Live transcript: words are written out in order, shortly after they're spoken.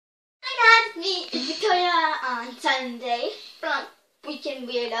me, it's Victoria on Sunday from Weekend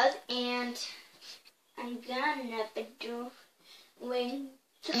Weirdos, and I'm gonna be doing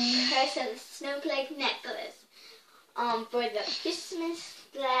the price of the Snowflake necklace for the Christmas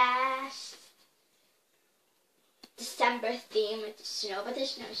 / December theme with the snow, but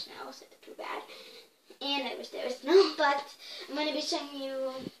there's no snow, so it's too bad. And I wish there was snow, but I'm gonna be showing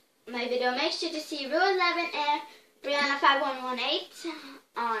you my video. Make sure to see Rule 11 and Brianna 5118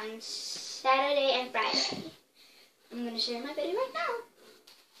 on Saturday and Friday. I'm gonna show you my video right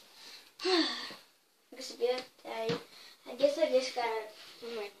now. This is good. I guess I just got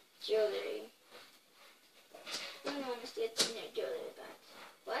my jewelry. I don't want to see it's in their jewelry, but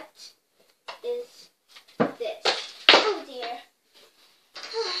what is this? Oh dear.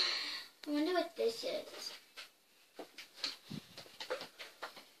 I wonder what this is.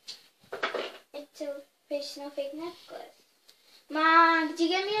 It's a pretty snowflake necklace. Mom, did you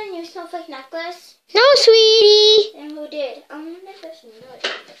get me a new snowflake necklace? No, sweetie. And who did? I wonder if there's a note.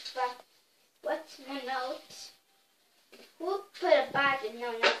 But what's my note? Who put a bag with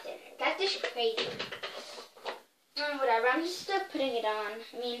no notes in it? That's just crazy. Whatever, I'm just still putting it on.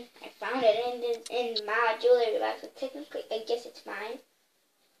 I mean, I found it in my jewelry bag, so technically I guess it's mine.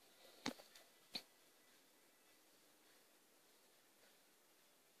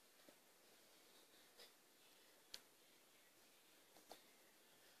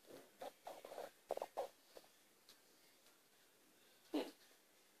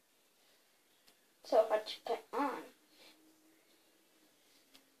 So hard to put on.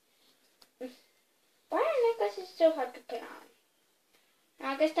 Why are necklaces so hard to put on?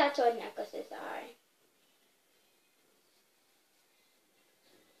 I guess that's what necklaces are.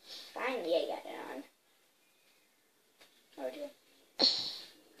 Finally, I got it on. Oh dear.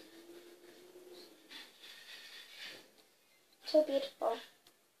 So beautiful.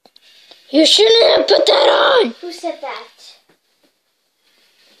 You shouldn't have put that on. Who said that?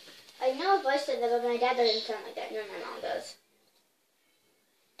 I know a voice said that, but my dad doesn't sound like that. No, my mom does.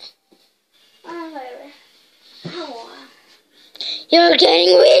 Oh, whatever. Oh. You're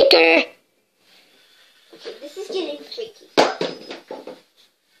getting weaker. Okay, this is getting freaky. Oh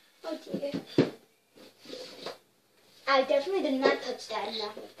dear. I definitely did not touch that.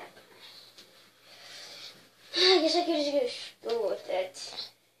 Not with that. I guess I could just go to school with it.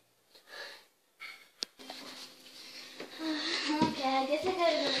 Okay, I guess I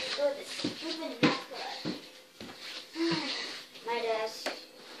gotta go to school with this stupid necklace. My desk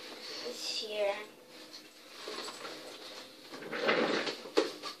is here.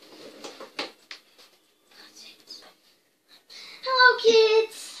 Hello,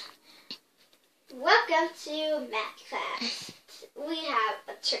 kids! Welcome to math class. We have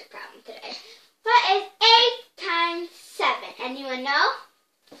a trick problem today. What is 8 times 7? Anyone know?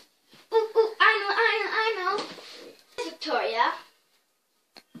 Ooh, I know. Victoria.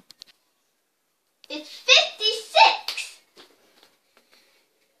 It's 56.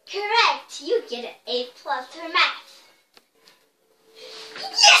 Correct. You get an A+ for math.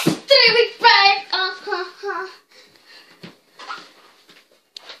 Yes, 3-week break.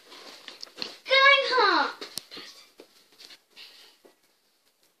 Going home.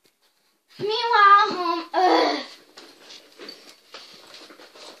 Meanwhile, home.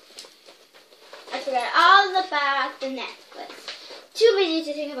 I forgot all about the necklace. Too busy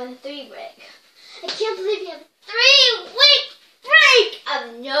to think about the 3 break. I can't believe we have a 3-week break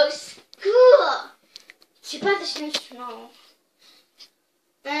of no school. Too bad there's no snow.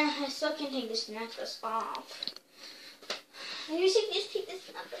 I still can't take this necklace off. I usually just take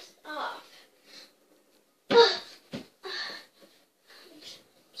this necklace off. I'm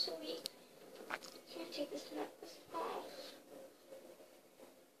so weak. I can't take this necklace off.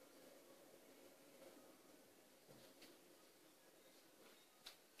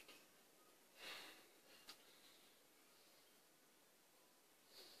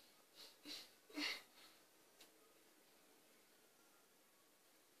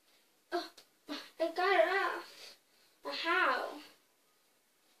 I got it off. How?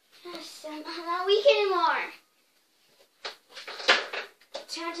 Yes, I'm not weak anymore. I'm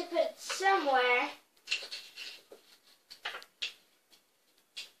trying to put it somewhere,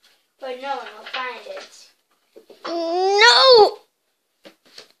 but no one will find it. No.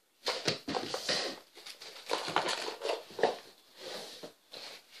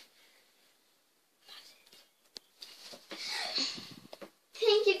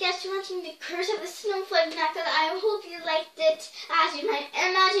 Thank you guys for watching the Curse of the Snowflake necklace. I hope you liked it. As you my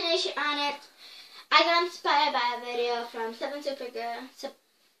imagination on it. I got inspired by a video from 7 Supergirls,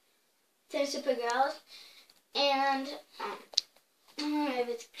 and if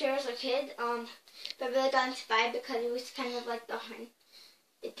it's girls or kids. But I really got inspired because it was kind of like the heart.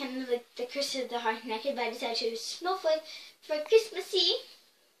 It kind of like the curse of the heart naked, but I decided to use Snowflake for Christmassy.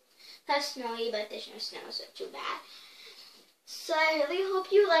 Not snowy, but there's no snow, so too bad. So I really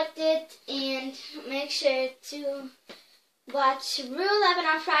hope you liked it, and make sure to watch Rule 11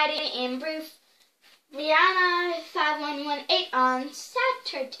 on Friday and Brianna 5118 on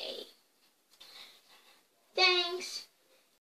Saturday. Thanks.